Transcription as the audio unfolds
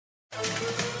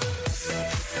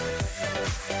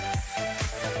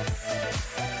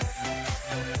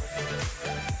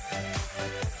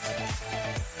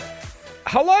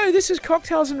Hello, this is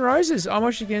Cocktails and Roses. I'm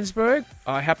Osher Ginsberg.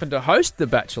 I happen to host the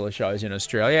Bachelor shows in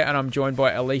Australia, and I'm joined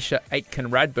by Alicia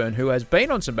Aitken-Radburn, who has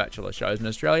been on some Bachelor shows in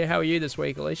Australia. How are you this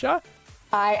week, Alicia?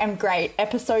 I am great.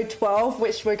 Episode 12,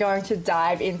 which we're going to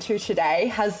dive into today,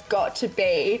 has got to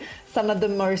be some of the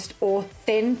most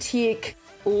authentic,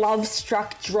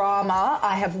 love-struck drama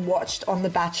I have watched on The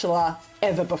Bachelor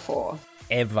ever before.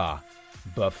 Ever.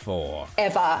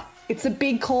 It's a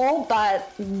big call,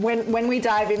 but when we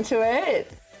dive into it,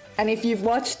 and if you've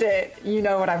watched it, you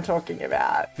know what I'm talking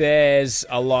about. There's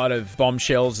a lot of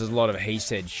bombshells, there's a lot of he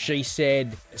said, she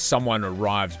said, someone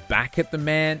arrives back at the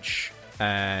manch,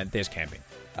 and there's camping.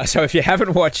 So if you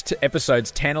haven't watched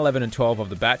episodes 10, 11 and 12 of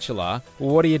The Bachelor,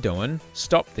 what are you doing?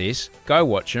 Stop this, go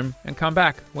watch them, and come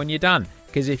back when you're done.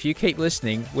 Because if you keep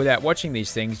listening without watching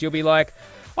these things, you'll be like,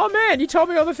 oh man, you told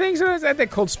me all the things. They're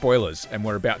called spoilers, and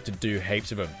we're about to do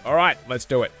heaps of them. All right, let's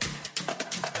do it.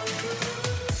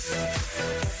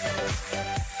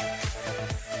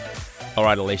 All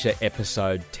right, Alicia,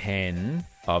 episode 10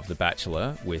 of The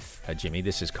Bachelor with Jimmy.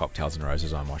 This is Cocktails and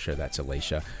Roses. I'm Osher, that's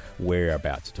Alicia. We're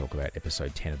about to talk about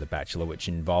episode 10 of The Bachelor, which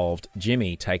involved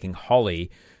Jimmy taking Holly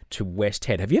to West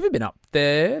Head. Have you ever been up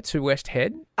there to West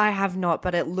Head? I have not,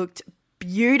 but it looked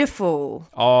beautiful.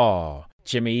 Oh,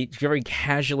 Jimmy very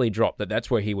casually dropped that that's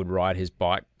where he would ride his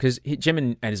bike because Jim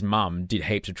and his mum did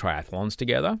heaps of triathlons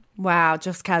together. Wow,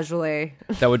 just casually.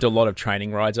 They would do a lot of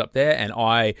training rides up there, and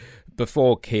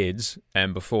before kids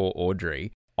and before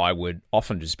Audrey, I would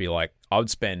often just be like, I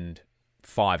would spend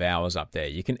 5 hours up there.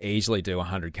 You can easily do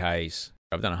 100 Ks.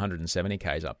 I've done 170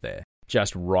 Ks up there.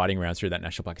 Just riding around through that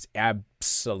national park. It's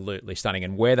absolutely stunning.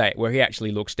 And where he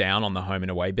actually looks down on the home and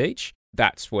away beach,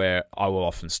 that's where I will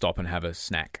often stop and have a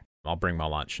snack. I'll bring my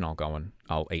lunch and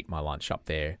I'll eat my lunch up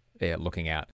there. They're looking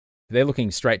out. They're looking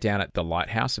straight down at the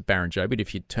lighthouse at Barrenjoey, but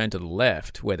if you turn to the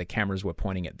left where the cameras were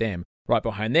pointing at them, right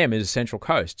behind them is Central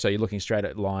Coast. So you're looking straight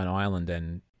at Lion Island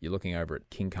and you're looking over at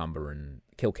Kincumber and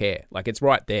Kilcare. Like, it's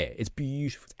right there. It's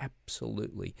beautiful. It's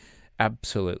absolutely,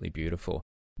 absolutely beautiful.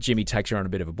 Jimmy takes her on a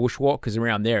bit of a bushwalk because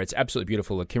around there it's absolutely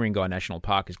beautiful. The Kiringai National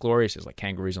Park is glorious. There's like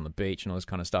kangaroos on the beach and all this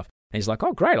kind of stuff. And he's like,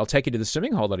 oh, great, I'll take you to the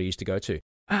swimming hole that I used to go to.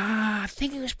 I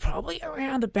think it was probably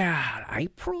around about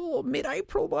April or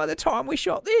mid-April by the time we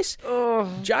shot this. Oh.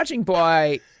 Judging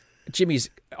by Jimmy's,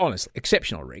 honestly,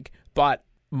 exceptional rig, but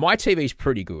my TV's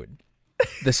pretty good.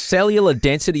 The cellular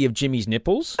density of Jimmy's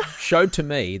nipples showed to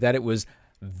me that it was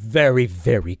very,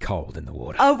 very cold in the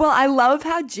water. Oh, well, I love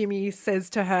how Jimmy says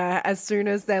to her as soon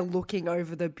as they're looking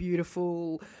over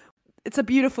it's a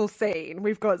beautiful scene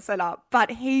we've got set up,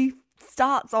 but he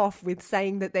starts off with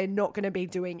saying that they're not going to be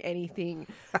doing anything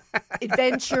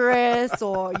adventurous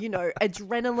or,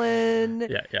 adrenaline.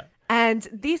 Yeah. And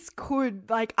this could,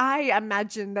 I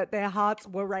imagine that their hearts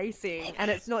were racing,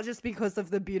 and it's not just because of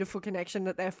the beautiful connection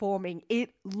that they're forming. It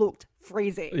looked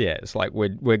freezing. Yeah, it's like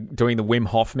we're doing the Wim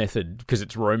Hof method because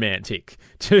it's romantic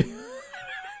to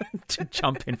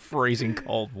jump in freezing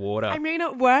cold water. I mean,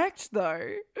 it worked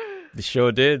though. It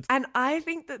sure did. And I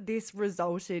think that this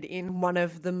resulted in one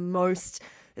of the most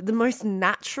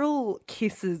natural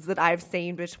kisses that I've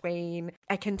seen between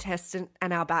a contestant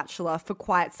and our bachelor for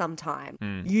quite some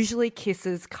time. Usually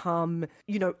kisses come,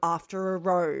 after a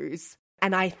rose.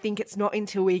 And I think it's not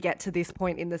until we get to this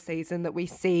point in the season that we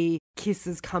see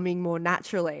kisses coming more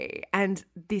naturally. And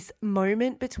this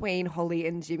moment between Holly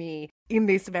and Jimmy in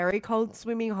this very cold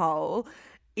swimming hole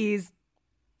is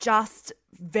just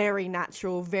very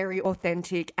natural, very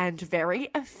authentic, and very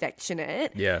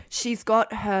affectionate. Yeah. She's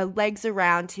got her legs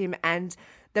around him, and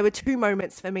there were two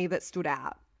moments for me that stood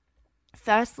out.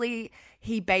 Firstly,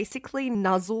 he basically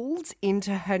nuzzled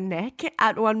into her neck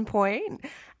at one point,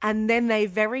 and then they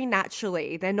very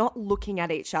naturally, they're not looking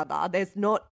at each other.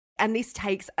 And this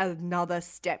takes another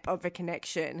step of a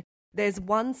connection. There's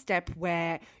one step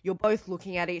where you're both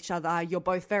looking at each other, you're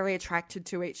both very attracted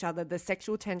to each other, the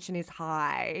sexual tension is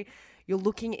high, you're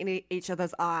looking in each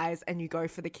other's eyes and you go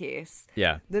for the kiss.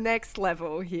 Yeah. The next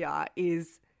level here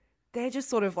is they're just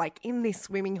sort of like in this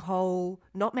swimming hole,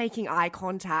 not making eye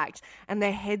contact, and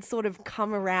their heads sort of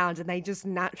come around and they just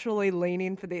naturally lean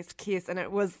in for this kiss, and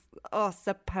it was,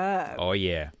 superb. Oh,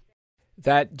 yeah.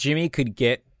 That Jimmy could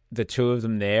get the two of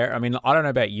them there. I mean, I don't know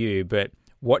about you, but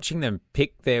watching them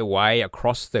pick their way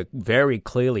across the very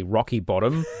clearly rocky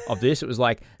bottom of this, it was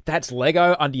like, that's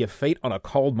Lego under your feet on a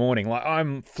cold morning. Like,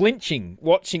 I'm flinching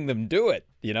watching them do it,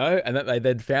 and that they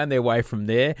then found their way from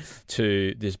there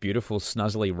to this beautiful,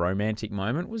 snuzzly, romantic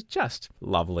moment was just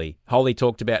lovely. Holly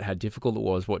talked about how difficult it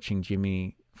was watching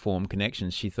Jimmy form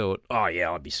connections. She thought, oh,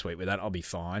 yeah, I'd be sweet with that. I'll be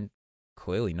fine.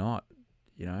 Clearly not,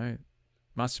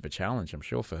 Must have a challenge, I'm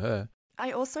sure, for her.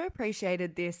 I also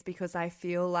appreciated this because I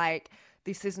feel like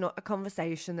this is not a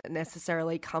conversation that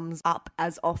necessarily comes up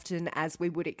as often as we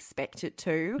would expect it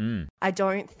to. I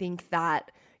don't think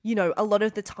that, a lot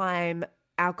of the time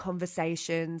our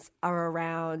conversations are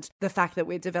around the fact that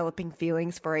we're developing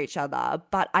feelings for each other.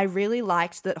 But I really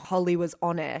liked that Holly was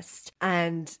honest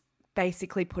and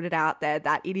basically put it out there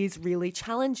that it is really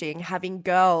challenging having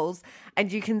girls,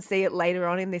 and you can see it later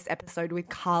on in this episode with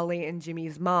Carly and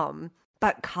Jimmy's mum.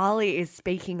 But Carly is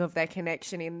speaking of their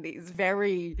connection in these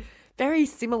very, very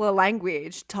similar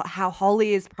language to how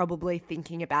Holly is probably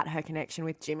thinking about her connection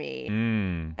with Jimmy.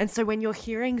 And so when you're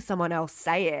hearing someone else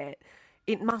say it,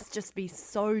 it must just be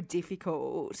so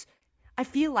difficult. I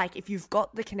feel like if you've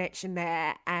got the connection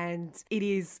there and it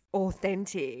is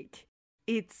authentic,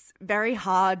 it's very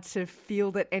hard to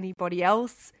feel that anybody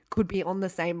else could be on the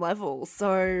same level.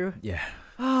 So, Yeah.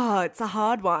 it's a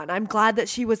hard one. I'm glad that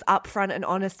she was upfront and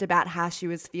honest about how she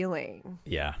was feeling.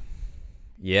 Yeah.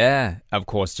 Yeah. Of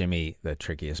course, Jimmy, the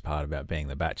trickiest part about being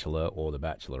the Bachelor or the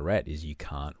Bachelorette is you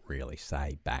can't really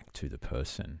say back to the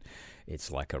person.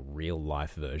 It's like a real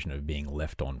life version of being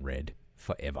left on red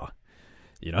forever.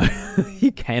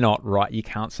 You cannot write, you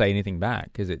can't say anything back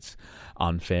because it's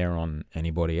unfair on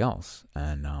anybody else.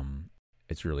 And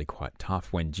it's really quite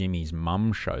tough. When Jimmy's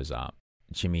mum shows up,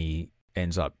 Jimmy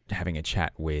ends up having a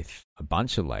chat with a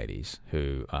bunch of ladies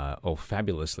who all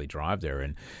fabulously drive there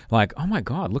and like, oh my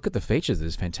God, look at the features of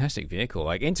this fantastic vehicle.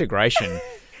 Like integration.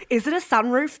 Is it a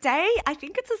sunroof day? I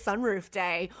think it's a sunroof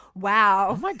day. Wow.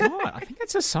 Oh my God, I think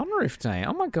it's a sunroof day.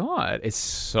 Oh my God, it's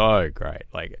so great.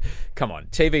 Like, come on,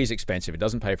 TV is expensive. It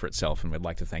doesn't pay for itself, and we'd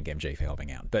like to thank MG for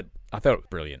helping out. But I thought it was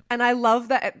brilliant. And I love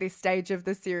that at this stage of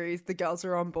the series, the girls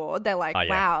are on board. They're like,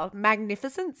 wow,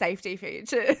 magnificent safety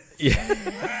features. Yeah.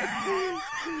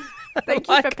 Thank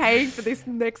you for paying for this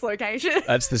next location.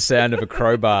 That's the sound of a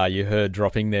crowbar you heard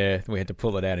dropping there. We had to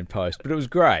pull it out in post, but it was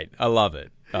great. I love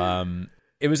it.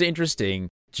 It was interesting.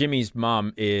 Jimmy's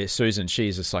mum is Susan.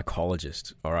 She's a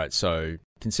psychologist. All right. So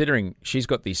considering she's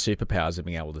got these superpowers of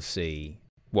being able to see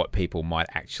what people might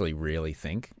actually really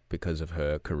think because of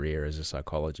her career as a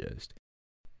psychologist.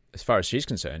 As far as she's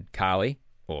concerned, Carly,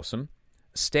 awesome.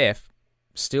 Steph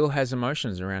still has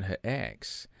emotions around her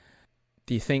ex.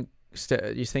 Do you think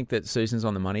that Susan's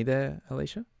on the money there,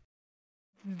 Alicia?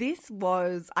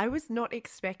 I was not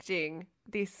expecting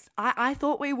this. I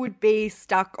thought we would be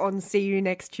stuck on See You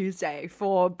Next Tuesday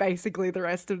for basically the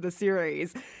rest of the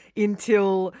series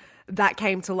until that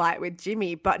came to light with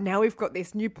Jimmy. But now we've got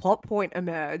this new plot point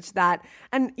emerge that,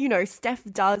 and Steph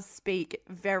does speak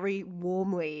very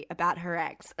warmly about her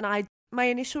ex. And my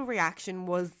initial reaction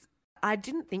was, I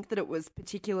didn't think that it was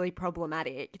particularly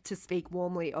problematic to speak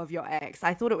warmly of your ex.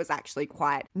 I thought it was actually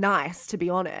quite nice, to be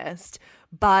honest.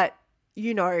 But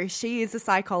she is a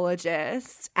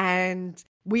psychologist and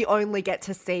we only get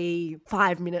to see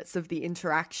 5 minutes of the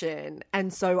interaction.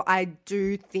 And so I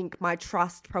do think my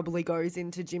trust probably goes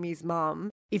into Jimmy's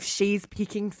mum if she's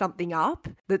picking something up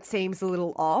that seems a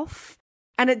little off.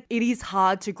 And it is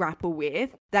hard to grapple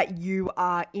with that you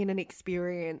are in an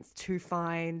experience to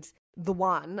find the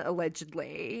one,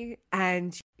 allegedly,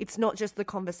 and it's not just the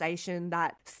conversation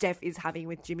that Steph is having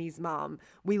with Jimmy's mum.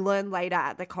 We learn later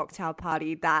at the cocktail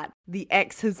party that the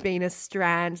ex has been a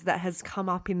strand that has come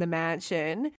up in the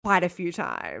mansion quite a few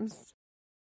times.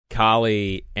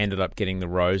 Carly ended up getting the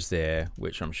rose there,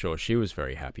 which I'm sure she was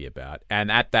very happy about. And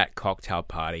at that cocktail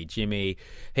party, Jimmy,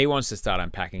 he wants to start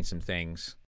unpacking some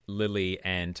things. Lily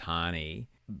and Tani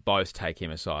both take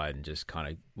him aside and just kind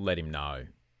of let him know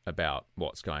about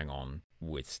what's going on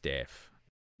with Steph.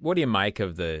 What do you make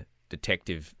of the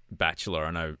detective Bachelor? I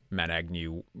know Matt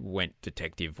Agnew went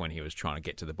detective when he was trying to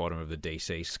get to the bottom of the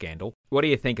DC scandal. What do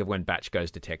you think of when Batch goes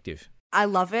detective? I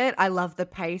love it. I love the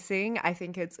pacing. I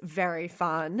think it's very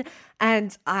fun.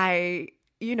 And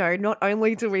not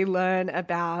only do we learn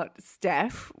about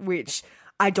Steph, which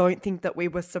I don't think that we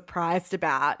were surprised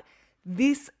about,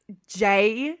 this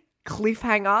Jay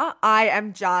cliffhanger, I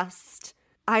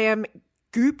am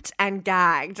gooped and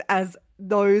gagged, as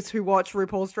those who watch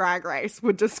RuPaul's Drag Race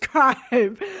would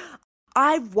describe.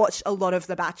 I've watched a lot of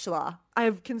The Bachelor. I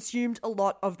have consumed a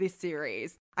lot of this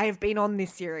series. I have been on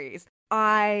this series.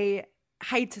 I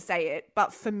hate to say it,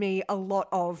 but for me, a lot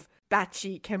of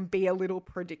Batchy can be a little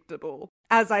predictable.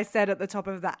 As I said at the top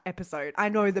of that episode, I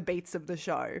know the beats of the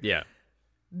show. Yeah.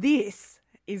 This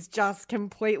is just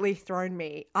completely thrown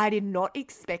me. I did not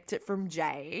expect it from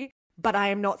Jay. But I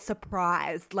am not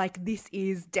surprised. Like, this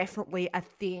is definitely a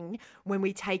thing when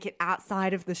we take it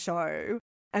outside of the show.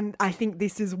 And I think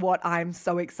this is what I'm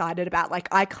so excited about. Like,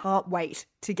 I can't wait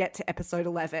to get to episode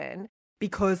 11.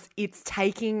 because it's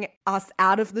taking us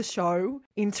out of the show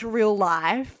into real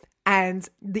life and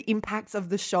the impacts of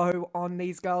the show on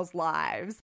these girls'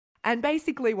 lives. And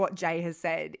basically what Jay has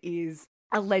said is,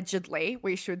 allegedly,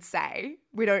 we should say,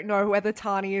 we don't know whether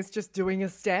Tani is just doing a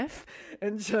Steph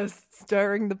and just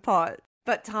stirring the pot.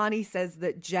 But Tani says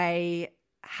that Jay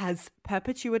has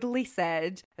perpetually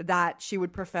said that she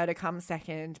would prefer to come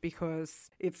second because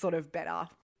it's sort of better.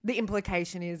 The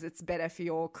implication is it's better for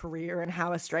your career and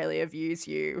how Australia views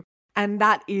you. And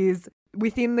that is,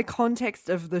 within the context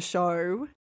of the show,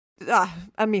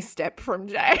 a misstep from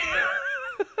Jay.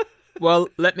 Well,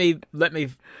 let me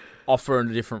offer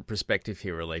a different perspective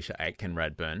here, Alicia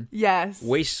Aitken-Radburn. Yes.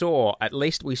 We saw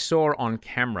on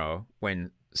camera when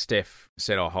Steph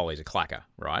said, oh, Holly's a clacker,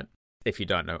 right? If you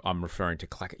don't know, I'm referring to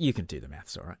clacker. You can do the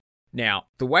maths, all right? Now,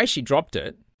 the way she dropped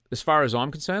it, as far as I'm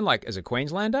concerned, like as a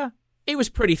Queenslander, it was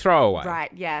pretty throwaway.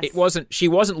 Right, yes. She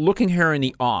wasn't looking her in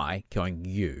the eye going,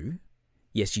 you,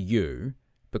 yes, you,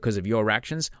 because of your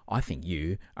actions, I think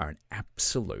you are an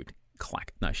absolute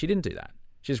clacker. No, she didn't do that.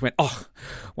 She just went, oh,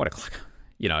 what a clacker.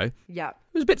 You know? Yeah.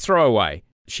 It was a bit throwaway.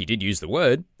 She did use the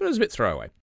word, but it was a bit throwaway.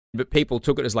 But people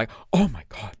took it as like, oh my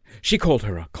God, she called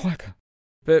her a clacker.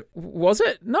 But was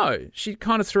it? No, she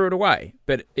kind of threw it away,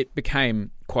 but it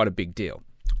became quite a big deal.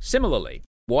 Similarly,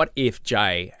 what if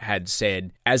Jay had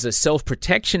said, as a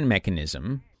self-protection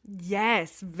mechanism...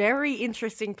 Yes, very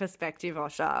interesting perspective,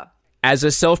 Osha. As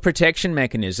a self-protection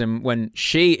mechanism, when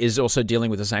she is also dealing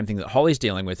with the same thing that Holly's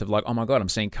dealing with, of like, oh my God, I'm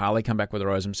seeing Carly come back with a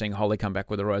rose, I'm seeing Holly come back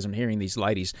with a rose, I'm hearing these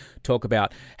ladies talk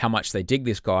about how much they dig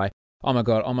this guy. Oh my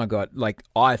God, like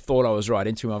I thought I was right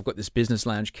into him. I've got this business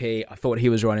lounge key. I thought he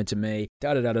was right into me.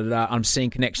 Da-da-da-da-da. I'm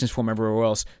seeing connections from everywhere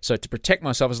else. So to protect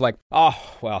myself, I was like,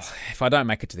 oh, well, if I don't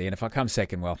make it to the end, if I come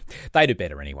second, well, they do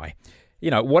better anyway. You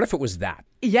know, what if it was that?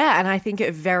 Yeah, and I think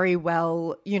it very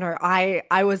well, you know,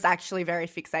 I was actually very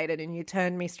fixated and you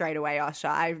turned me straight away,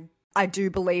 Osha. I do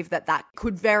believe that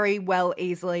could very well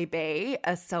easily be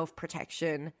a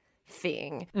self-protection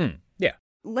thing. Yeah.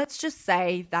 Let's just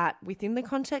say that within the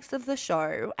context of the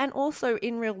show and also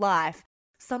in real life,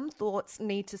 some thoughts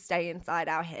need to stay inside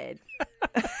our head.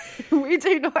 We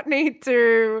do not need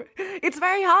to. It's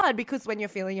very hard because when you're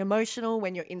feeling emotional,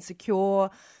 when you're insecure,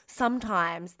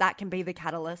 sometimes that can be the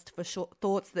catalyst for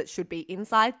thoughts that should be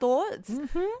inside thoughts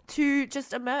to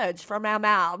just emerge from our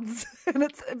mouths. And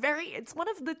it's one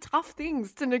of the tough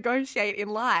things to negotiate in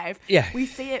life. Yeah. We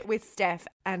see it with Steph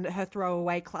and her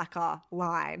throwaway clacker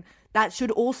line. That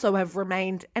should also have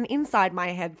remained an inside my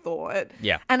head thought.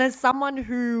 Yeah. And as someone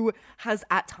who has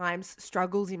at times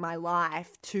struggles in my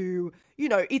life to, you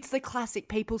know, it's the classic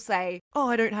people say, oh,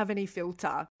 I don't have any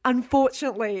filter.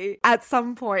 Unfortunately, at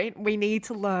some point we need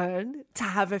to learn to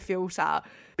have a filter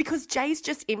because Jay's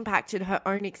just impacted her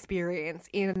own experience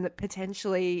in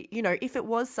potentially, you know, if it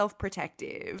was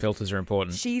self-protective. Filters are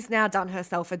important. She's now done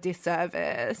herself a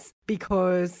disservice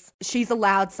because she's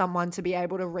allowed someone to be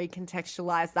able to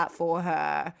recontextualize that for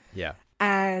her. Yeah.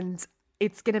 And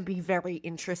it's going to be very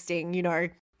interesting. You know,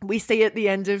 we see at the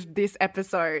end of this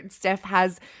episode, Steph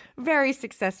has very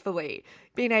successfully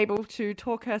been able to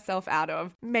talk herself out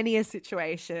of many a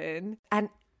situation. And,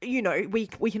 you know, we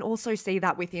can also see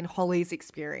that within Holly's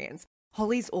experience.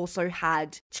 Holly's also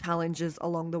had challenges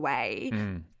along the way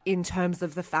in terms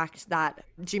of the fact that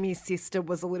Jimmy's sister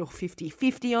was a little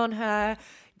 50-50 on her,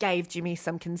 gave Jimmy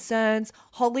some concerns.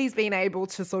 Holly's been able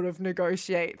to sort of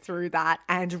negotiate through that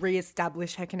and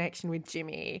reestablish her connection with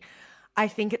Jimmy. I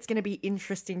think it's going to be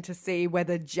interesting to see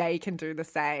whether Jay can do the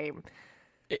same.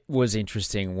 It was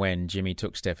interesting when Jimmy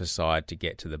took Steph aside to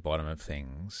get to the bottom of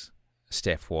things.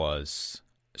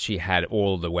 She had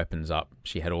all the weapons up.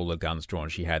 She had all the guns drawn.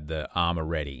 She had the armor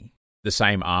ready. The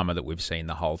same armor that we've seen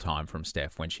the whole time from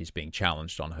Steph when she's being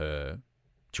challenged on her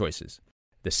choices.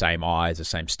 The same eyes, the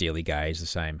same steely gaze, the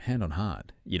same hand on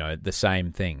heart. You know, the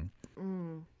same thing.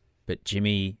 But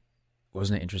Jimmy,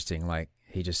 wasn't it interesting? Like,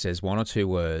 he just says one or two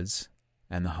words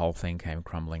and the whole thing came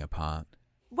crumbling apart.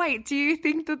 Wait, do you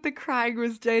think that the crying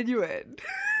was genuine?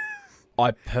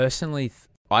 I personally,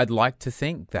 I'd like to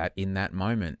think that in that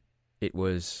moment, it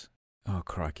was, oh,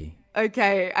 crikey.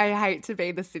 Okay, I hate to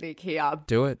be the cynic here.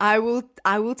 Do it. I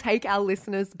will take our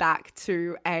listeners back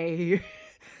to a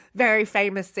very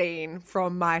famous scene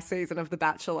from my season of The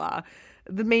Bachelor.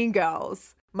 The Mean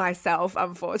Girls, myself,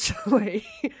 unfortunately,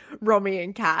 Romy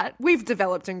and Kat. We've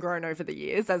developed and grown over the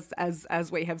years,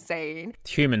 as we have seen.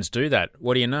 Humans do that.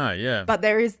 What do you know? Yeah. But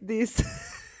there is this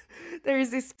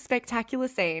spectacular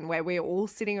scene where we're all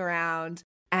sitting around.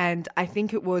 And I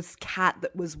think it was Kat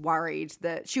that was worried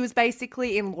that she was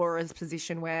basically in Laura's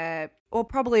position or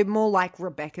probably more like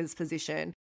Rebecca's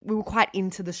position. We were quite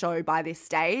into the show by this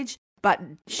stage, but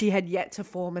she had yet to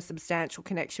form a substantial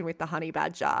connection with the honey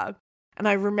badger. And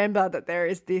I remember that there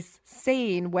is this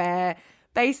scene where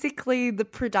basically the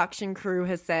production crew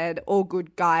has said, all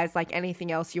good guys, like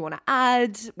anything else you want to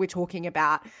add? We're talking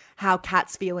about how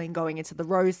Kat's feeling going into the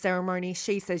rose ceremony.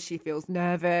 She says she feels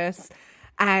nervous.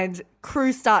 And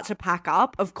crew start to pack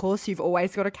up. Of course, you've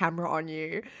always got a camera on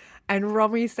you. And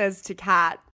Romy says to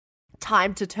Kat,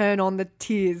 time to turn on the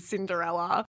tears,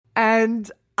 Cinderella. And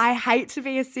I hate to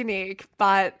be a cynic,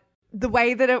 but the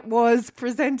way that it was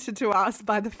presented to us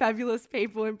by the fabulous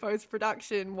people in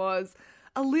post-production was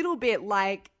a little bit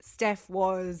like Steph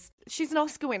was. She's an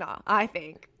Oscar winner, I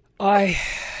think.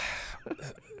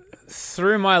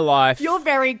 Through my life... You're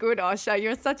very good, Osha.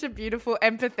 You're such a beautiful,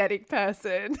 empathetic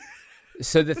person.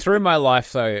 So through my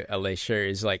life, though, Alicia,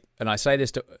 is like, and I say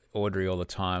this to Audrey all the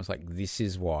time, it's like, this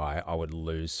is why I would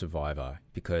lose Survivor,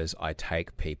 because I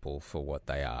take people for what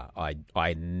they are.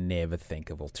 I never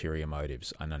think of ulterior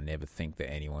motives, and I never think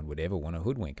that anyone would ever want to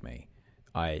hoodwink me.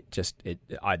 I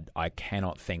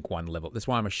cannot think one level. That's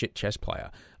why I'm a shit chess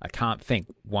player. I can't think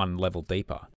one level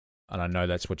deeper. And I know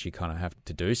that's what you kind of have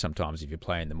to do sometimes if you're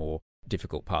playing the more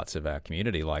difficult parts of our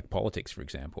community, like politics, for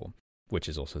example, which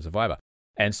is also Survivor.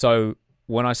 And so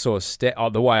when I saw Steph,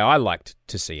 the way I liked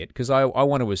to see it, because I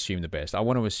want to assume the best. I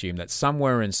want to assume that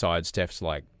somewhere inside Steph's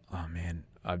like, oh man,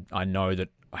 I know that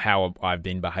how I've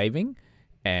been behaving,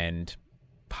 and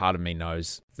part of me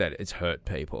knows that it's hurt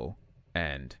people,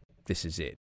 and this is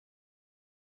it.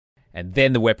 And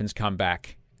then the weapons come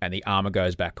back, and the armor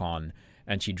goes back on,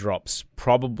 and she drops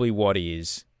probably what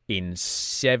is in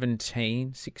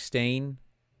 17, 16...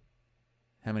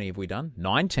 How many have we done?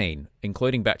 19,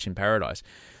 including Batch in Paradise.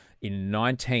 In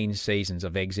 19 seasons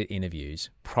of exit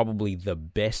interviews, probably the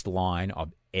best line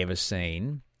I've ever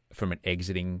seen from an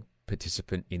exiting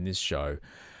participant in this show.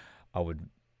 I would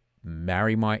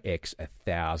marry my ex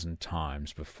 1,000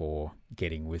 times before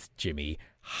getting with Jimmy.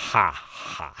 Ha,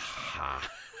 ha, ha.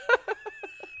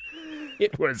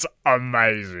 It was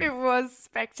amazing. It was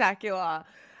spectacular.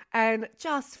 And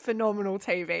just phenomenal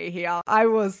TV here. I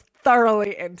was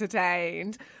thoroughly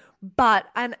entertained. But,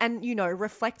 and you know,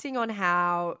 reflecting on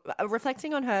her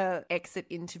exit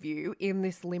interview in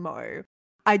this limo,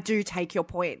 I do take your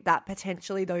point that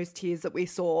potentially those tears that we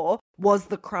saw was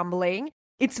the crumbling.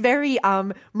 It's very,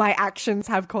 my actions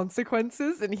have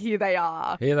consequences, and here they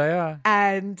are. Here they are.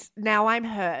 And now I'm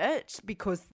hurt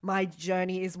because my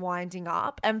journey is winding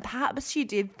up. And perhaps she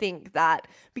did think that,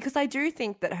 because I do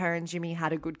think that her and Jimmy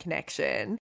had a good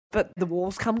connection, but the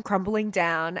walls come crumbling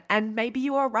down, and maybe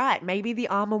you are right. Maybe the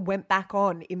armor went back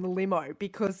on in the limo,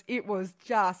 because it was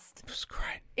just... It was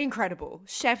great. Incredible.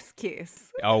 Chef's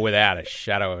kiss. Oh, without a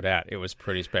shadow of a doubt. It was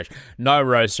pretty special. No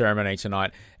rose ceremony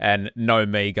tonight, and no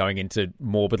me going into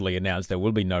morbidly announced there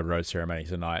will be no rose ceremony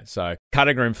tonight. So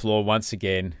cutting room floor once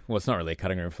again. Well, it's not really a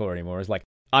cutting room floor anymore. It's like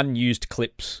unused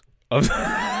clips of...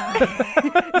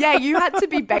 Yeah, you had to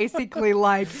be basically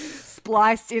like...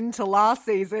 spliced into last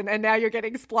season, and now you're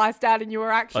getting spliced out and you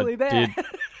were actually there. Did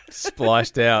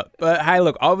spliced out. But hey,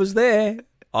 look, I was there.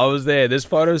 There's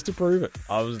photos to prove it.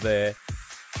 I was there.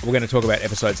 We're going to talk about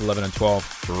episodes 11 and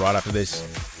 12 right after this.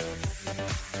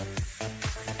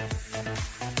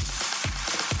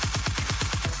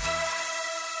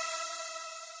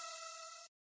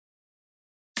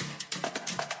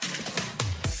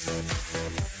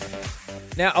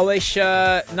 Now,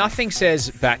 Alicia, nothing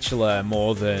says Bachelor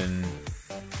more than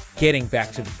getting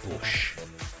back to the bush.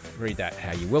 Read that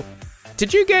how you will.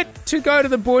 Did you get to go to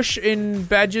the bush in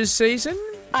Badger's season?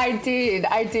 I did,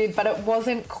 but it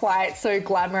wasn't quite so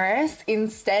glamorous.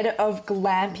 Instead of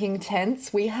glamping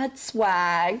tents, we had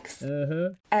swags.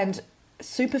 Mm-hmm. And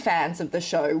super fans of the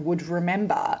show would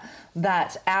remember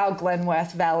that our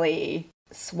Glenworth Valley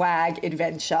swag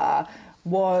adventure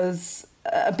was...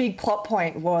 a big plot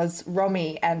point was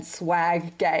Romy and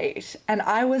Swaggate. And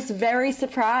I was very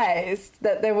surprised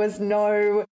that there was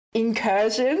no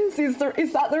incursions. Is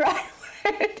that the right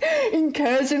word?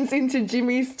 Incursions into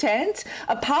Jimmy's tent,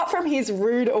 apart from his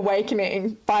rude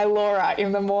awakening by Laura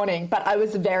in the morning. But I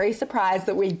was very surprised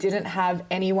that we didn't have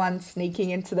anyone sneaking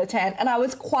into the tent, and I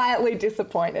was quietly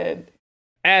disappointed.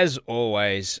 As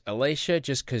always, Alicia,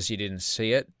 just because you didn't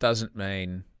see it doesn't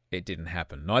mean it didn't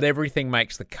happen. Not everything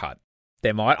makes the cut.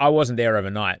 There might. I wasn't there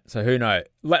overnight, so who knows?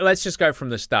 Let's just go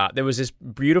from the start. There was this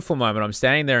beautiful moment. I'm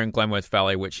standing there in Glenworth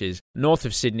Valley, which is north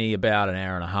of Sydney, about an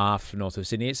hour and a half north of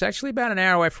Sydney. It's actually about an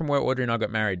hour away from where Audrey and I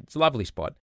got married. It's a lovely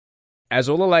spot. As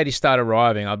all the ladies start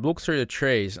arriving, I'd look through the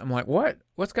trees. I'm like, what?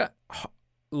 What's going on?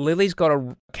 Lily's got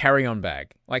a carry-on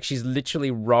bag. Like, she's literally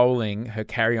rolling her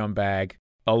carry-on bag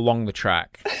along the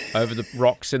track, over the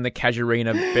rocks and the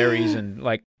casuarina berries, and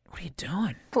like, What are you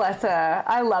doing? Bless her.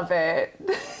 I love it.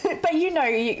 But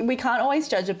we can't always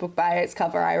judge a book by its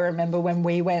cover. I remember when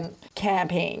we went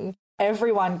camping,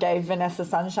 everyone gave Vanessa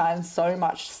Sunshine so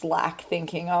much slack,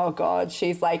 thinking, oh God,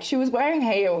 she was wearing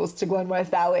heels to Glenworth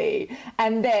Valley.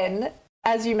 And then,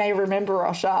 as you may remember,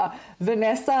 Osha,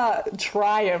 Vanessa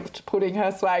triumphed putting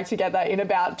her swag together in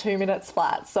about 2 minutes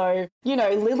flat. So,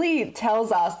 Lily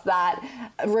tells us that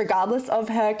regardless of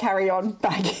her carry-on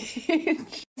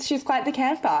baggage, she's quite the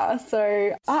camper.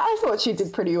 So I thought she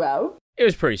did pretty well. It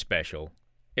was pretty special.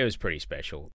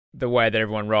 The way that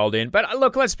everyone rolled in. But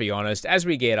look, let's be honest, as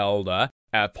we get older,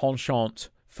 our penchant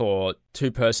for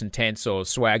two-person tents or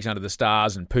swags under the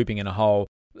stars and pooping in a hole,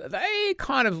 they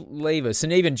kind of leave us.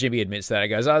 And even Jimmy admits that. He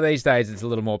goes, these days it's a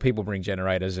little more people bring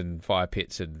generators and fire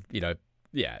pits and,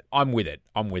 yeah, I'm with it.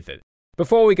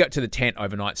 Before we got to the tent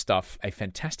overnight stuff, a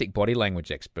fantastic body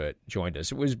language expert joined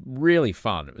us. It was really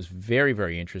fun. It was very,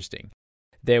 very interesting.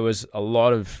 There was a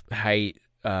lot of,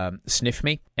 sniff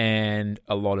me and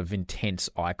a lot of intense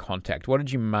eye contact. What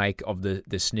did you make of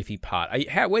the sniffy part?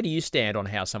 Where do you stand on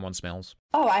how someone smells?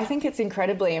 Oh, I think it's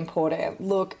incredibly important.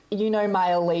 Look, my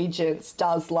allegiance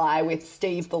does lie with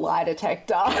Steve the lie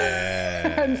detector.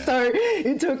 Yeah. And so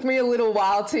it took me a little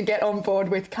while to get on board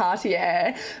with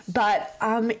Cartier. But,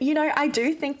 I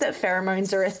do think that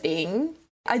pheromones are a thing.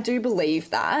 I do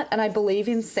believe that. And I believe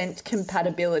in scent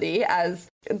compatibility, as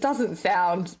it doesn't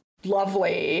sound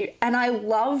lovely. And I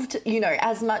loved,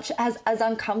 as much as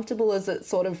uncomfortable as it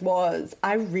sort of was,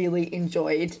 I really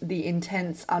enjoyed the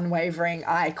intense, unwavering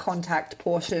eye contact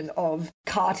portion of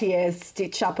Cartier's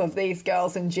stitch up of these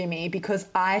girls and Jimmy, because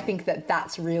I think that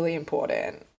that's really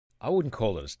important. I wouldn't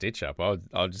call it a stitch up.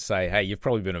 I'll just say, hey, you've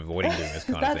probably been avoiding doing this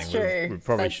kind of thing.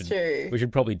 True. We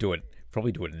should probably do it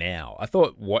now. I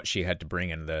thought what she had to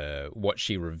bring and what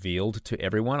she revealed to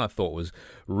everyone, I thought was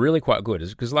really quite good.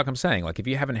 Because like I'm saying, if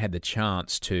you haven't had the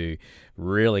chance to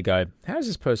really go, how does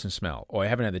this person smell? Or you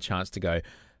haven't had the chance to go,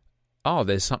 oh,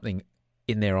 there's something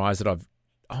in their eyes that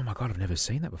oh my God, I've never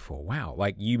seen that before. Wow.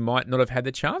 You might not have had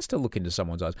the chance to look into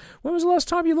someone's eyes. When was the last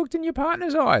time you looked in your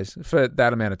partner's eyes for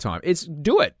that amount of time?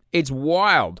 Do it. It's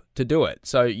wild to do it.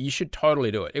 So you should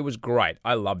totally do it. It was great.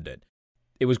 I loved it.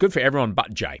 It was good for everyone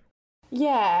but Jay.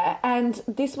 Yeah, and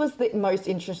this was the most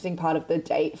interesting part of the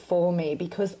date for me,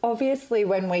 because obviously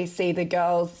when we see the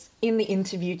girls in the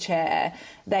interview chair,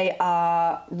 they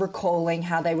are recalling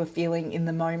how they were feeling in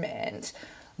the moment.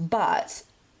 But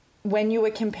when you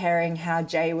were comparing how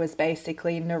Jay was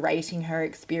basically narrating her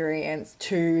experience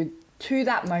to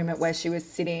that moment where she was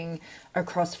sitting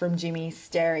across from Jimmy,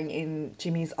 staring in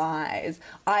Jimmy's eyes,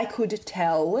 I could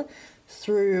tell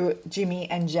through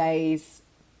Jimmy and Jay's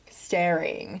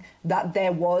staring that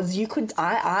there was,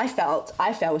 I felt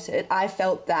it. I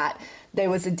felt that there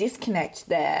was a disconnect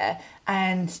there,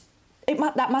 and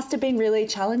that must have been really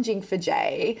challenging for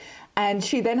Jay. And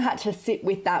she then had to sit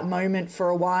with that moment for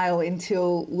a while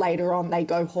until later on they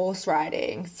go horse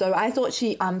riding. So I thought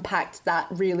she unpacked that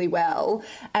really well.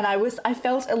 And I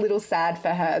felt a little sad for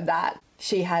her that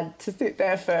she had to sit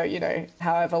there for,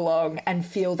 however long and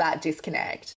feel that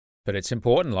disconnect. But it's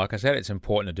important, like I said, it's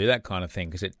important to do that kind of thing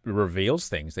because it reveals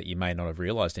things that you may not have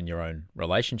realised in your own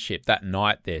relationship. That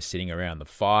night they're sitting around the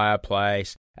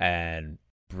fireplace and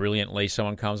brilliantly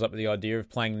someone comes up with the idea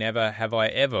of playing Never Have I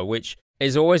Ever, which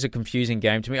is always a confusing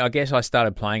game to me. I guess I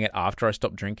started playing it after I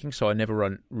stopped drinking, so I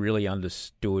never really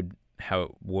understood how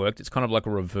it worked. It's kind of like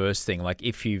a reverse thing. Like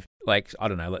if you've, I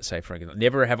don't know, let's say for example,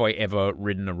 never have I ever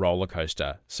ridden a roller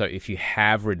coaster. So if you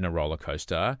have ridden a roller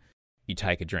coaster, you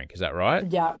take a drink. Is that right?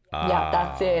 Yeah,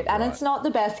 that's it. And It's not the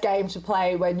best game to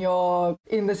play when you're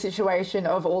in the situation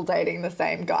of all dating the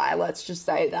same guy. Let's just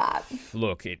say that.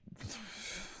 Look,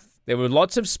 there were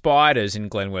lots of spiders in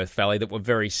Glenworth Valley that were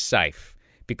very safe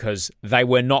because they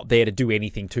were not there to do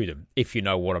anything to them, if you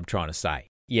know what I'm trying to say.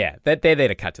 Yeah, they're there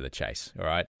to cut to the chase, all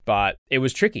right? But it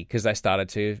was tricky because they started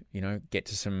to, get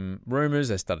to some rumours.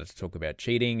 They started to talk about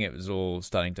cheating. It was all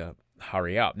starting to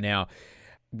hurry up. Now,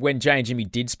 when Jay and Jimmy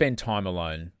did spend time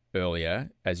alone earlier,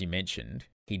 as you mentioned,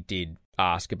 he did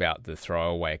ask about the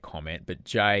throwaway comment, but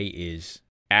Jay is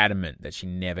adamant that she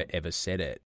never, ever said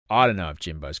it. I don't know if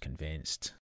Jimbo's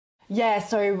convinced. Yeah,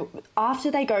 so after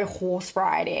they go horse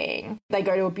riding, they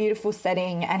go to a beautiful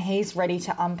setting and he's ready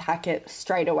to unpack it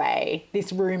straight away.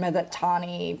 This rumour that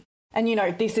Tani... And,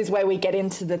 this is where we get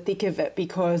into the thick of it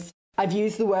because I've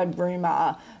used the word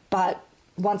rumour, but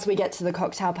once we get to the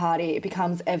cocktail party, it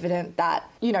becomes evident that,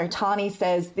 Tani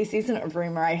says, this isn't a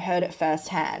rumour, I heard it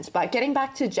firsthand. But getting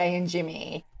back to Jay and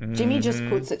Jimmy, Jimmy just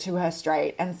puts it to her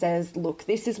straight and says, look,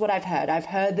 this is what I've heard. I've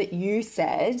heard that you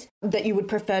said that you would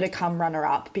prefer to come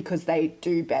runner-up because they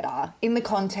do better. In the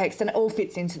context, and it all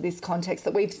fits into this context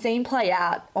that we've seen play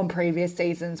out on previous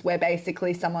seasons where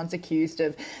basically someone's accused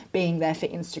of being there for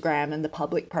Instagram and the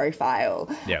public profile.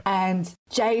 Yep. And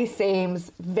Jay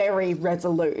seems very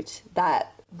resolute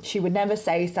that she would never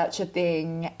say such a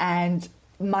thing. And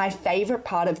my favourite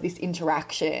part of this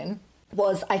interaction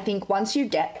was, I think, once you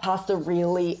get past the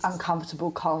really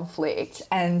uncomfortable conflict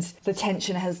and the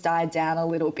tension has died down a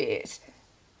little bit,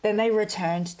 then they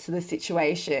returned to the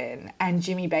situation and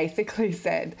Jimmy basically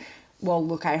said, well,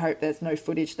 look, I hope there's no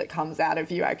footage that comes out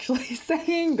of you actually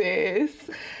saying this.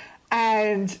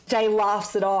 And Jay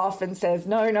laughs it off and says,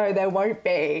 no, there won't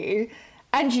be.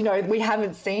 And, you know, we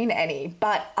haven't seen any.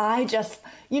 But I just,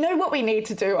 you know what we need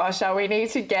to do, Osha? We need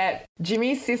to get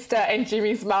Jimmy's sister and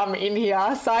Jimmy's mum in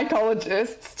here,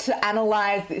 psychologists, to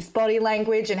analyse this body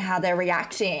language and how they're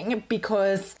reacting.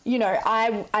 Because, you know,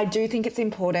 I do think it's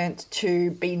important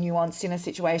to be nuanced in a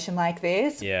situation like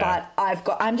this. Yeah.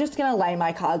 But I'm just going to lay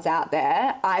my cards out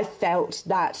there. I felt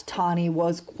that Tani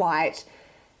was quite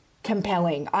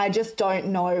compelling. I just don't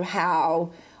know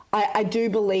how. I do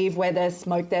believe where there's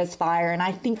smoke, there's fire. And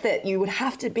I think that you would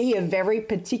have to be a very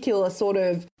particular sort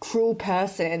of cruel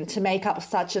person to make up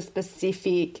such a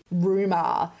specific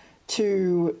rumour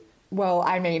to, well,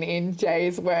 I mean, in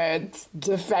Jay's words,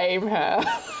 defame her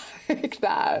like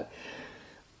that.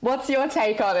 What's your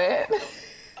take on it?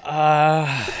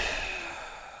 I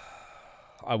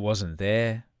wasn't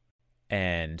there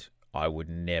and I would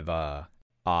never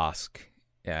ask,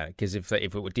 because if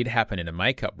it did happen in a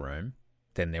makeup room,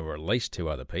 then there were at least two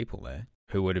other people there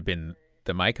who would have been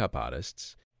the makeup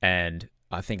artists. And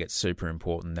I think it's super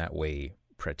important that we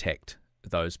protect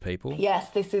those people. Yes,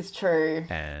 this is true.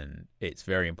 And it's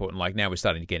very important. Like now we're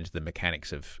starting to get into the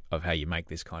mechanics of how you make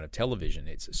this kind of television.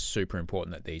 It's super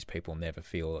important that these people never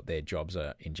feel that their jobs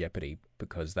are in jeopardy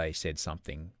because they said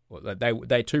something.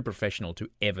 They're too professional to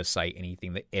ever say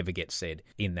anything that ever gets said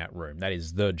in that room. That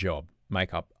is the job.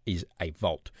 Makeup is a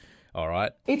vault. All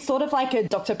right. It's sort of like a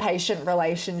doctor-patient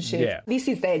relationship. Yeah. This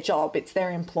is their job. It's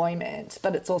their employment.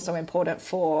 But it's also important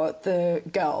for the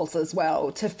girls as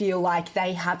well to feel like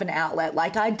they have an outlet.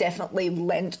 Like I definitely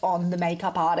lent on the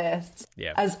makeup artists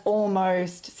as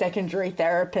almost secondary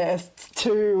therapists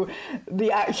to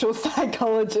the actual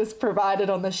psychologists provided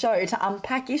on the show to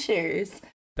unpack issues.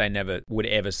 They never would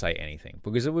ever say anything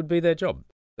because it would be their job.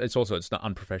 It's not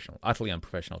unprofessional, utterly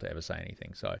unprofessional to ever say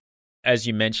anything. So, as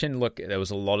you mentioned, look, there was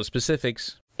a lot of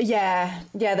specifics. Yeah,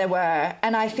 there were.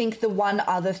 And I think the one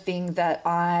other thing that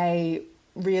I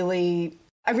really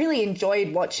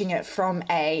enjoyed watching it from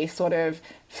a sort of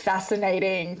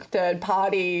fascinating third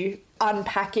party,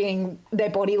 unpacking their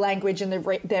body language and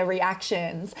their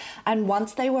reactions. And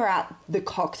once they were at the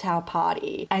cocktail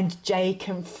party and Jay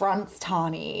confronts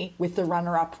Tani with the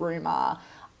runner-up rumour,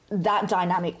 that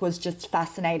dynamic was just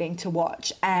fascinating to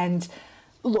watch. And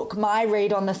look, my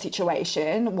read on the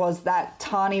situation was that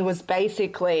Tani was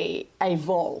basically a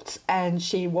vault and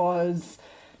she wasn't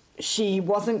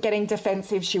getting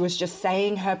defensive. She was just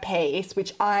saying her piece,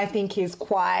 which I think is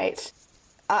quite...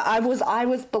 I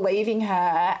was believing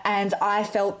her and I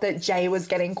felt that Jay was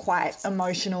getting quite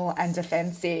emotional and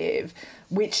defensive,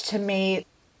 which to me,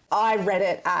 I read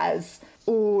it as,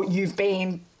 oh, you've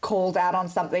been called out on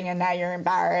something and now you're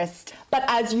embarrassed. But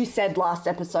as you said last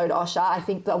episode, Osha, I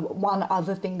think the one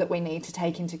other thing that we need to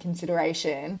take into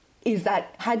consideration is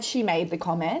that had she made the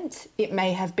comment, it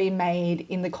may have been made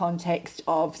in the context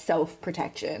of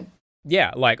self-protection.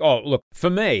 Yeah, like, oh, look, for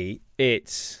me,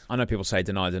 it's... I know people say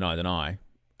deny.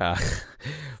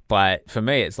 But for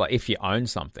me, it's like if you own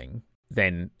something,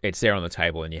 then it's there on the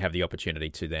table and you have the opportunity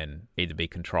to then either be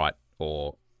contrite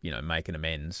or, you know, make an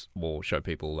amends or show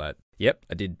people that, yep,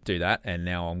 I did do that and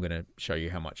now I'm going to show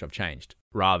you how much I've changed,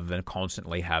 rather than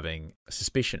constantly having a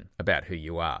suspicion about who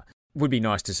you are. Would be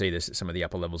nice to see this at some of the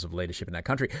upper levels of leadership in our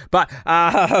country. But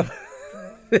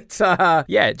it's,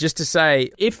 just to say,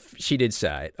 if she did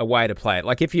say it, a way to play it,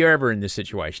 like if you're ever in this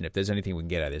situation, if there's anything we can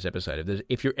get out of this episode,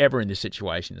 if you're ever in this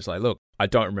situation, it's like, look, I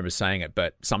don't remember saying it,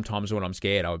 but sometimes when I'm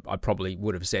scared, I probably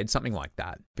would have said something like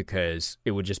that because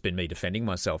it would just been me defending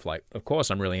myself. Like, of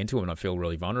course, I'm really into him and I feel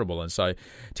really vulnerable. And so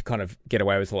to kind of get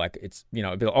away with like, it's, you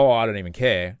know, a bit like, oh, I don't even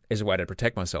care is a way to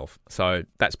protect myself. So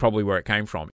that's probably where it came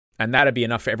from. And that'd be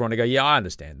enough for everyone to go, yeah, I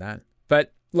understand that.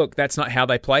 But look, that's not how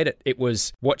they played it. It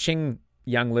was watching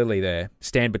young Lily there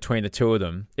stand between the two of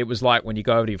them. It was like when you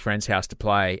go over to your friend's house to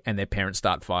play and their parents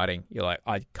start fighting. You're like,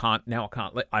 I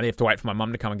have to wait for my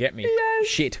mum to come and get me. Yes.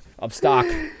 Shit, I'm stuck.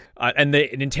 And the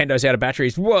Nintendo's out of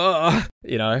batteries. Whoa,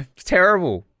 you know, it's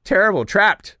terrible. Terrible.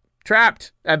 Trapped.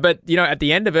 But, at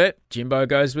the end of it, Jimbo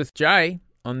goes with Jay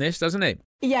on this, doesn't he?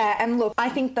 Yeah, and look, I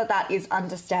think that is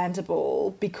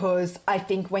understandable because I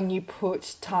think when you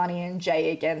put Tani and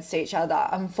Jay against each other,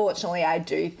 unfortunately, I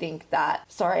do think that,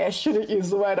 sorry, I shouldn't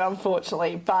use the word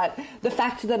unfortunately, but the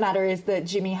fact of the matter is that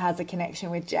Jimmy has a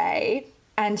connection with Jay.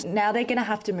 And now they're going to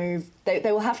have to move, they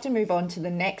will have to move on to the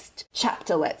next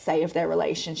chapter, let's say, of their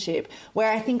relationship,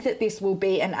 where I think that this will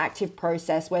be an active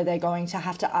process where they're going to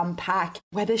have to unpack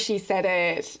whether she said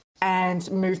it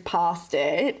and move past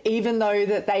it, even though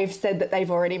that they've said that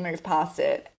they've already moved past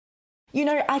it.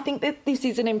 I think that this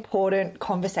is an important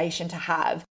conversation to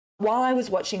have. While I was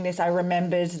watching this, I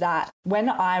remembered that when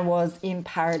I was in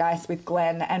paradise with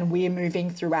Glenn and we're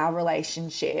moving through our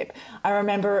relationship, I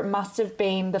remember it must have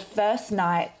been the first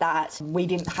night that we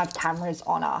didn't have cameras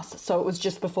on us. So it was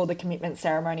just before the commitment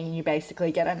ceremony and you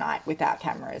basically get a night without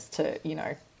cameras to,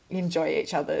 enjoy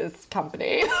each other's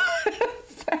company.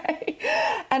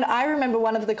 And I remember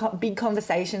one of the big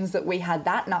conversations that we had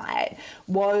that night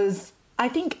was, I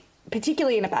think,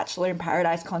 particularly in a Bachelor in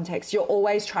Paradise context, you're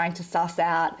always trying to suss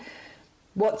out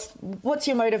what's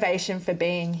your motivation for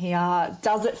being here?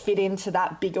 Does it fit into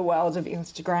that bigger world of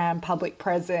Instagram, public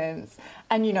presence?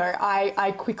 And, I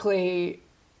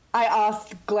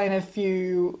asked Glenn a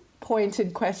few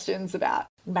pointed questions about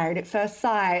Married at First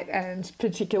Sight and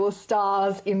particular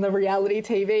stars in the reality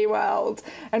TV world.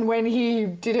 And when he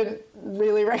didn't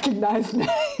really recognise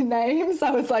names, I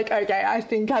was like, okay, I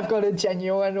think I've got a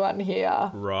genuine one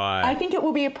here. Right. I think it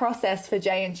will be a process for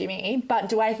Jay and Jimmy, but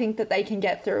do I think that they can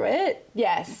get through it?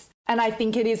 Yes. And I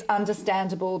think it is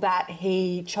understandable that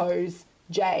he chose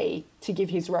Jay to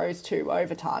give his rose to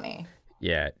over Tani.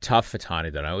 Yeah, tough for Tani,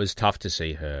 though. It was tough to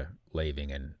see her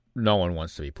leaving, and no one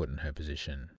wants to be put in her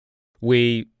position.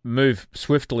 We move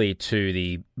swiftly to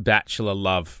the Bachelor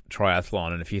Love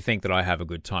Triathlon, and if you think that I have a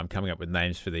good time coming up with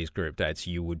names for these group dates,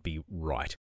 you would be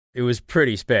right. It was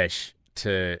pretty special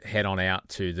to head on out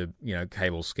to the,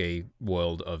 cable ski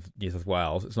world of New South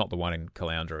Wales. It's not the one in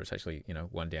Caloundra, it's actually,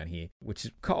 one down here, which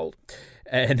is cold.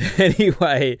 And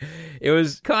anyway, it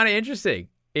was kind of interesting.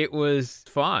 It was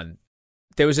fun.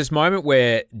 There was this moment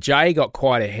where Jay got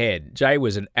quite ahead. Jay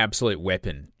was an absolute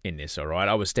weapon in this, all right?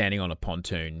 I was standing on a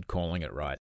pontoon calling it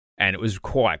right. And it was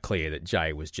quite clear that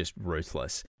Jay was just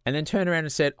ruthless. And then turned around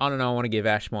and said, I don't know, I want to give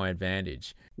Ash my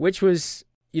advantage. Which was,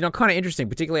 kind of interesting,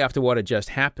 particularly after what had just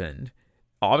happened.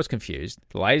 I was confused.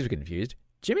 The ladies were confused.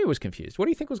 Jimmy was confused. What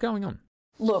do you think was going on?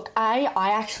 Look, I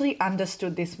actually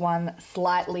understood this one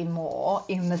slightly more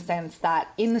in the sense that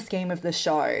in the scheme of the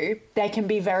show, there can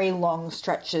be very long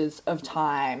stretches of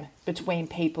time between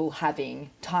people having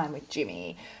time with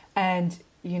Jimmy. And,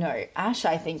 Ash,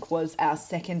 I think, was our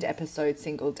second episode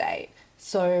single date.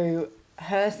 So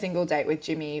her single date with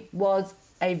Jimmy was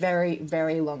a very,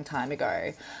 very long time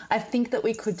ago. I think that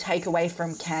we could take away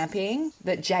from camping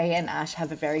that Jay and Ash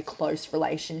have a very close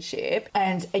relationship.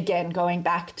 And again, going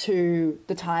back to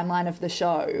the timeline of the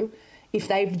show, if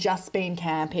they've just been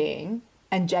camping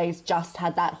and Jay's just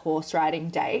had that horse riding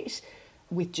date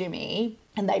with Jimmy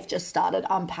and they've just started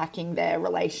unpacking their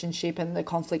relationship and the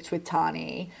conflict with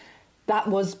Tani, that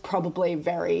was probably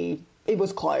it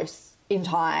was close in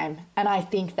time. And I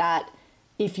think that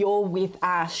if you're with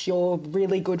Ash, you're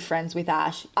really good friends with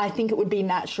Ash, I think it would be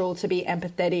natural to be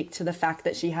empathetic to the fact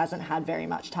that she hasn't had very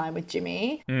much time with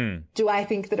Jimmy. Do I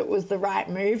think that it was the right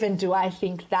move? And do I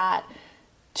think that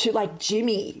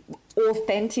Jimmy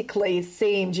authentically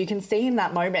seemed, you can see in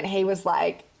that moment, he was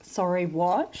like, sorry,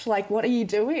 what? What are you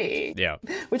doing? Yeah.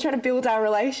 We're trying to build our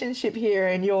relationship here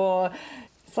and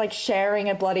it's like sharing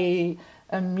a bloody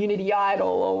immunity idol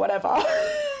or whatever.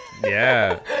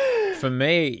 Yeah. For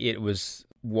me, it was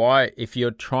why, if you're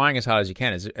trying as hard as you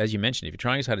can, as you mentioned, if you're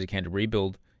trying as hard as you can to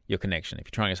rebuild your connection, if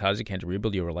you're trying as hard as you can to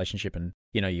rebuild your relationship and,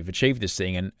 you've achieved this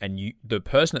thing and the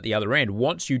person at the other end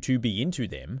wants you to be into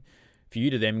them, for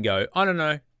you to then go, I don't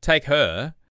know, take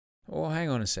her. Well, hang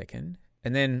on a second.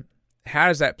 And then how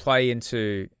does that play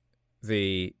into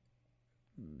in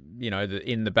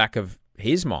the back of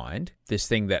his mind, this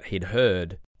thing that he'd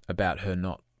heard about her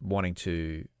not wanting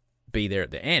to be there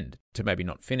at the end, to maybe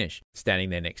not finish, standing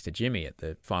there next to Jimmy at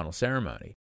the final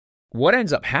ceremony. What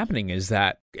ends up happening is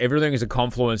that everything is a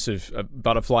confluence of a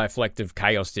butterfly effect of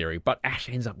chaos theory, but Ash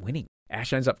ends up winning.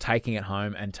 Ash ends up taking it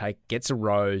home and gets a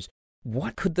rose.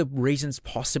 What could the reasons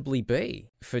possibly be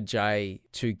for Jay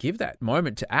to give that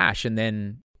moment to Ash? And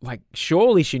then,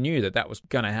 surely she knew that was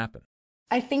going to happen.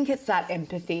 I think it's that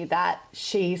empathy that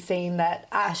she's seen that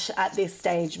Ash at this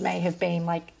stage may have been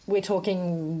we're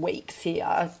talking weeks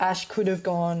here. Ash could have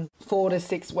gone 4 to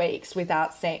 6 weeks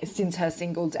since her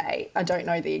single date. I don't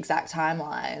know the exact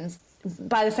timelines.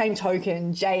 by the same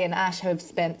token, Jay and Ash have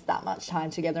spent that much time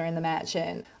together in the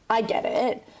mansion. I get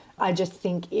it. I just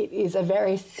think it is a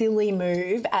very silly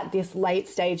move at this late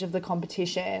stage of the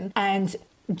competition. And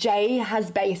Jay has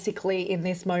basically in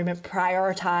this moment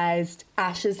prioritised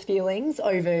Ash's feelings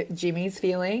over Jimmy's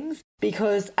feelings,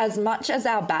 because as much as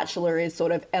our Bachelor is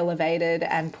sort of elevated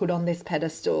and put on this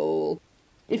pedestal,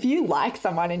 if you like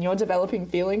someone and you're developing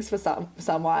feelings for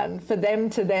someone, for them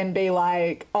to then be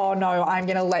like, oh no, I'm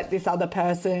going to let this other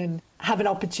person have an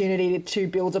opportunity to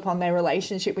build upon their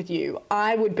relationship with you,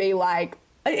 I would be like,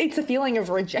 it's a feeling of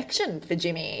rejection for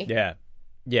Jimmy. Yeah.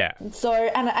 Yeah. So,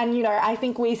 and you know, I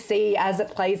think we see as it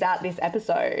plays out this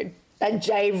episode that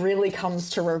Jay really comes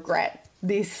to regret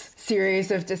this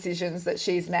series of decisions that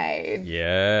she's made.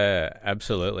 Yeah,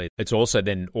 absolutely. It's also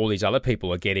then all these other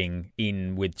people are getting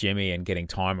in with Jimmy and getting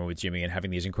time with Jimmy and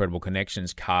having these incredible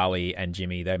connections. Carly and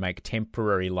Jimmy, they make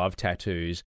temporary love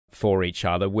tattoos for each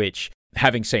other, which,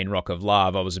 having seen Rock of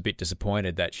Love, I was a bit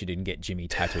disappointed that she didn't get Jimmy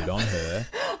tattooed on her.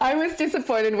 I was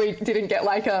disappointed we didn't get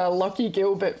like a Lockie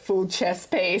Gilbert full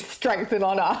chest piece, Strength and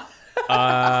Honour.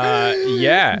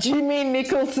 Yeah. Jimmy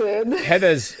Nicholson.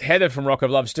 Heather from Rock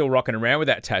of Love still rocking around with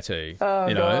that tattoo. Oh,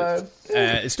 you know,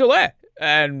 God. It's still there.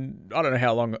 And I don't know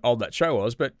how long old that show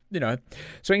was, but, you know,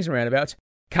 swings and roundabouts.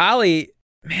 Carly,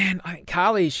 man,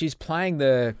 Carly, she's playing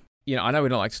the, you know, I know we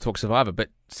don't like to talk Survivor, but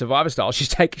Survivor style,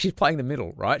 she's playing the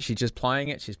middle, right? She's just playing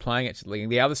it. She's playing it.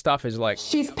 The other stuff is like...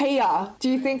 She's Pia. Do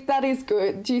you think that is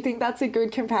good? Do you think that's a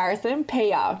good comparison?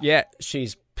 Pia. Yeah,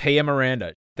 she's Pia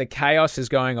Miranda. The chaos is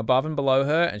going above and below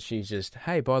her, and she's just,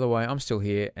 hey, by the way, I'm still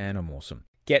here, and I'm awesome.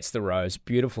 Gets the rose,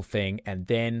 beautiful thing, and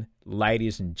then,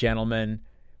 ladies and gentlemen,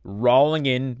 rolling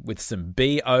in with some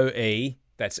BOE,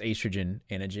 that's estrogen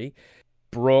energy,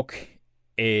 Brooke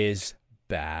is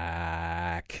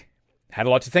back. Had a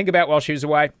lot to think about while she was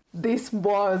away. This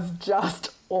was just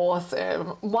awesome.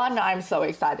 One, I'm so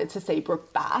excited to see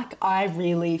Brooke back. I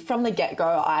really, from the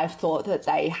get-go, I've thought that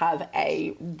they have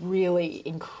a really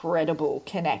incredible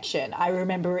connection. I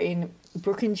remember in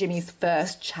Brooke and Jimmy's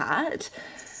first chat,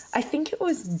 I think it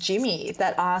was Jimmy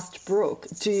that asked Brooke,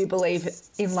 do you believe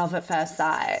in love at first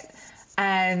sight?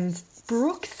 And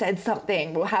Brooke said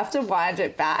something. We'll have to wind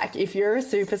it back. If you're a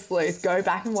super sleuth, go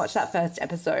back and watch that first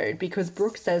episode, because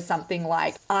Brooke says something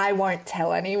like, I won't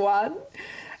tell anyone.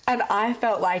 And I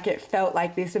felt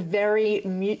like this very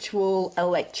mutual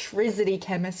electricity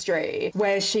chemistry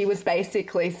where she was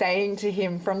basically saying to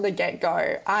him from the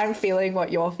get-go, I'm feeling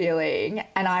what you're feeling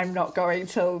and I'm not going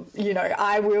to, you know,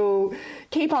 I will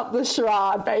keep up the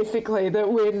charade basically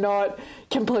that we're not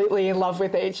completely in love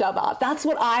with each other. That's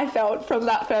what I felt from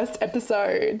that first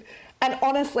episode. And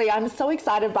honestly, I'm so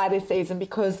excited by this season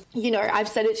because, you know, I've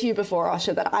said it to you before,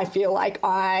 Osha, that I feel like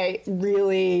I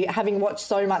really, having watched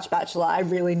so much Bachelor, I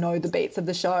really know the beats of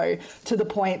the show to the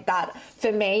point that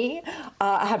for me,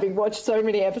 having watched so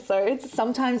many episodes,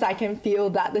 sometimes I can feel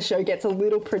that the show gets a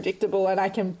little predictable and I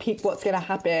can pick what's going to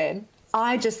happen.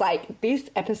 I just like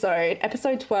this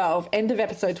episode 12, end of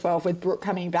episode 12 with Brooke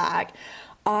coming back.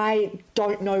 I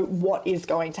don't know what is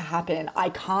going to happen. I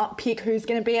can't pick who's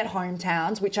going to be at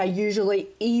hometowns, which I usually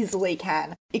easily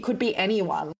can. It could be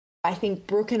anyone. I think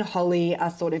Brooke and Holly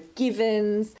are sort of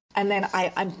givens. And then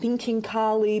I'm thinking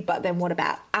Carly, but then what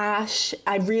about Ash?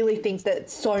 I really think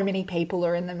that so many people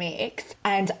are in the mix.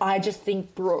 And I just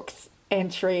think Brooke's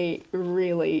entry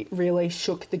really, really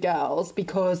shook the girls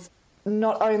because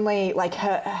not only like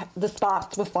the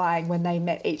sparks were flying when they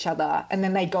met each other and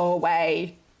then they go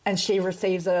away and she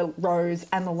receives a rose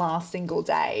and the last single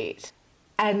date.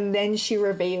 And then she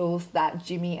reveals that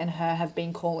Jimmy and her have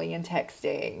been calling and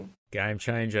texting. Game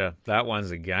changer. That one's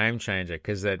a game changer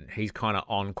because he's kind of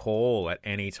on call at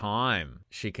any time.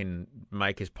 She can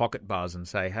make his pocket buzz and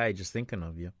say, hey, just thinking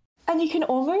of you. And you can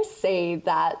almost see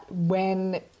that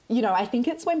when, you know, I think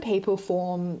it's when people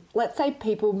form, let's say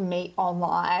people meet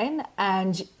online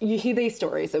and you hear these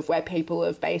stories of where people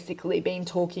have basically been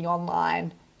talking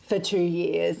online for 2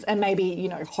 years and maybe, you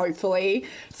know, hopefully,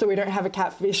 so we don't have a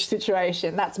catfish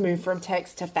situation, that's moved from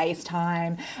text to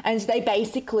FaceTime, and they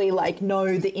basically like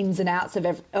know the ins and outs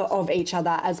of each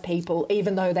other as people,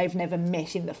 even though they've never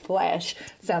met in the flesh.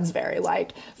 Sounds very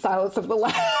like Silence of the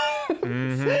Lambs.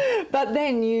 Mm-hmm. But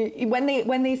then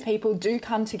when these people do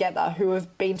come together who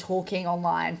have been talking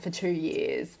online for 2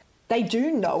 years, they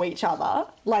do know each other.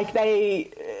 Like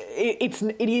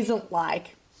it isn't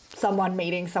like someone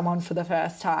meeting someone for the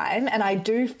first time. And I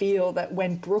do feel that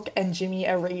when Brooke and Jimmy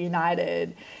are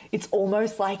reunited, it's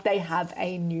almost like they have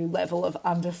a new level of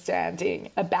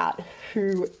understanding about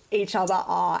who each other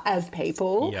are as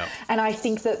people. Yep. And I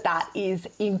think that is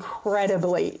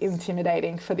incredibly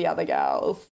intimidating for the other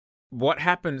girls. what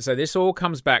happened? So this all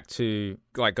comes back to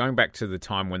like going back to the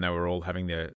time when they were all having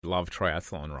their love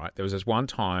triathlon, right? There was this one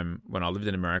time when I lived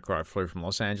in America, I flew from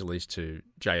Los Angeles to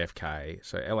JFK,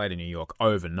 so LA to New York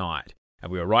overnight.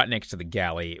 And we were right next to the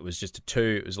galley. It was just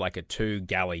it was like a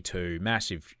galley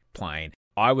massive plane.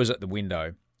 I was at the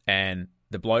window and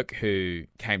the bloke who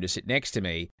came to sit next to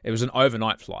me, it was an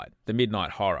overnight flight, the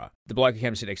Midnight Horror. The bloke who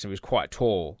came to sit next to me was quite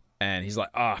tall and he's like,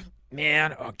 oh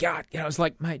God. I was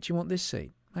like, mate, do you want this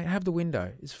seat? Mate, have the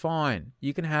window. It's fine.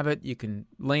 You can have it. You can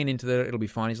lean into it. It'll be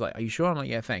fine. He's like, are you sure? I'm like,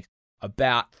 yeah, thanks.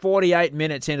 About 48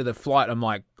 minutes into the flight, I'm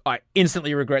like, I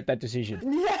instantly regret that decision.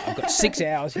 I've got 6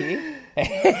 hours here.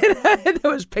 And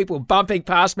there was people bumping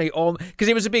past me because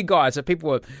he was a big guy. So people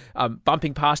were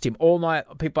bumping past him all night.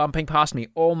 People bumping past me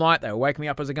all night. They were waking me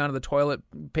up as I go to the toilet.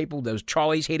 There was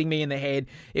trolleys hitting me in the head.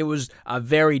 It was a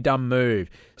very dumb move.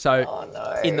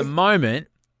 So in the moment,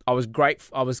 I was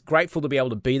grateful to be able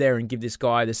to be there and give this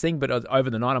guy this thing, but over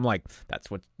the night, I'm like, that's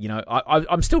what,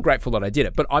 I'm still grateful that I did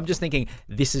it, but I'm just thinking,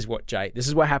 this is what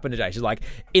happened to Jay. She's like,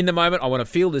 in the moment, I want to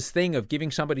feel this thing of giving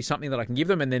somebody something that I can give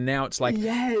them, and then now it's like,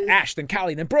 Ash, then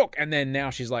Carly, then Brooke, and then now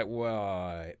she's like,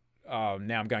 well,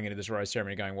 now I'm going into this rose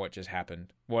ceremony going, what just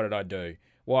happened? What did I do?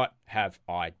 What have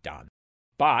I done?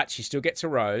 But she still gets a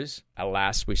rose.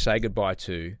 Alas, we say goodbye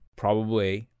to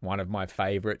probably one of my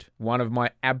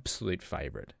absolute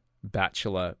favorite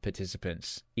Bachelor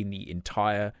participants in the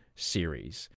entire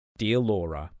series. Dear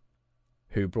Laura,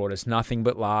 who brought us nothing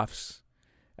but laughs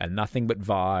and nothing but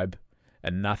vibe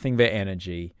and nothing but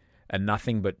energy and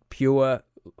nothing but pure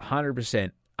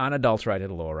 100% unadulterated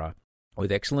Laura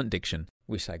with excellent diction.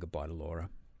 We say goodbye to Laura.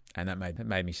 And that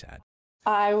made me sad.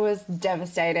 I was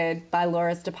devastated by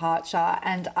Laura's departure,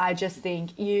 and I just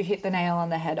think you hit the nail on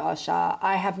the head, Osha.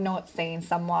 I have not seen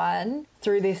someone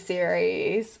through this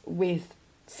series with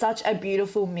such a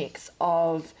beautiful mix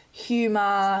of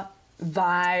humour,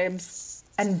 vibes,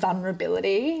 and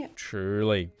vulnerability.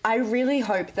 Truly. I really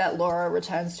hope that Laura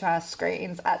returns to our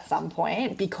screens at some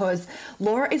point, because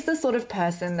Laura is the sort of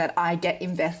person that I get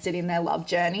invested in their love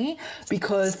journey,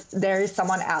 because there is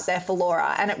someone out there for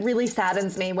Laura. And it really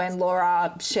saddens me when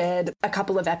Laura shared a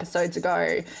couple of episodes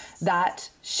ago that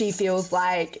she feels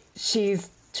like she's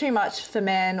too much for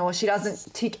men, or she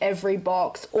doesn't tick every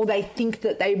box, or they think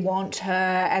that they want her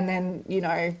and then,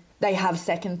 they have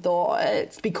second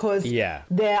thoughts, because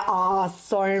there are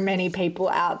so many people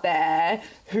out there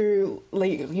who,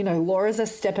 Laura's a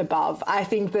step above. I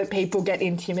think that people get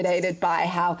intimidated by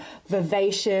how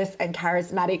vivacious and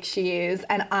charismatic she is.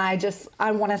 And I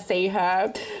want to see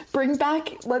her bring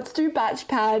back, let's do Batch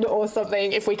Pad or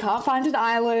something. If we can't find an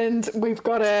island,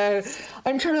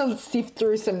 I'm trying to sift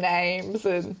through some names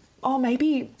and,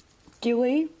 maybe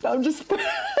Gilly. I'm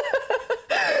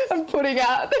putting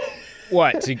out...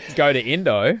 What, to go to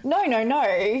Indo? No.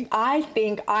 I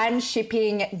think I'm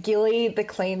shipping Gilly the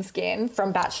clean skin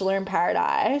from Bachelor in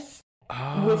Paradise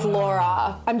with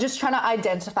Laura. I'm just trying to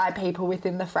identify people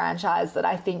within the franchise that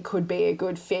I think could be a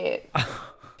good fit.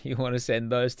 You want to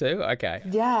send those two? Okay.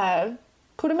 Yeah.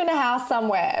 Put them in a house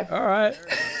somewhere. All right.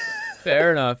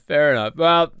 Fair enough.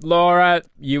 Well, Laura,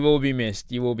 you will be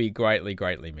missed. You will be greatly,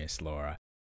 greatly missed, Laura.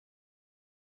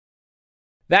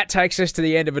 That takes us to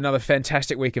the end of another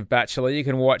fantastic week of Bachelor. You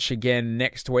can watch again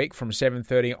next week from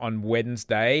 7:30 on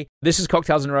Wednesday. This is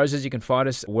Cocktails and Roses. You can find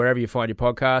us wherever you find your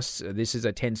podcasts. This is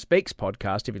a 10 Speaks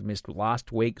podcast. If you missed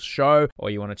last week's show, or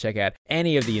you want to check out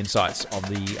any of the insights of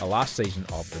the last season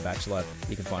of The Bachelor,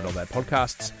 you can find all their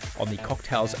podcasts on the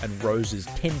Cocktails and Roses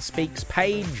 10 Speaks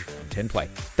page on 10 Play.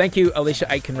 Thank you, Alicia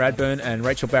Aitken-Radburn and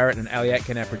Rachel Barrett and Ali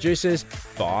Aitken, our producers.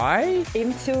 Bye.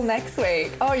 Until next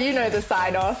week. Oh, you know the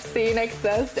sign-off. See you next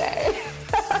Thursday.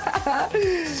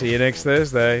 See you next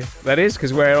Thursday. That is,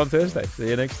 because we're out on Thursday. See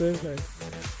you next Thursday.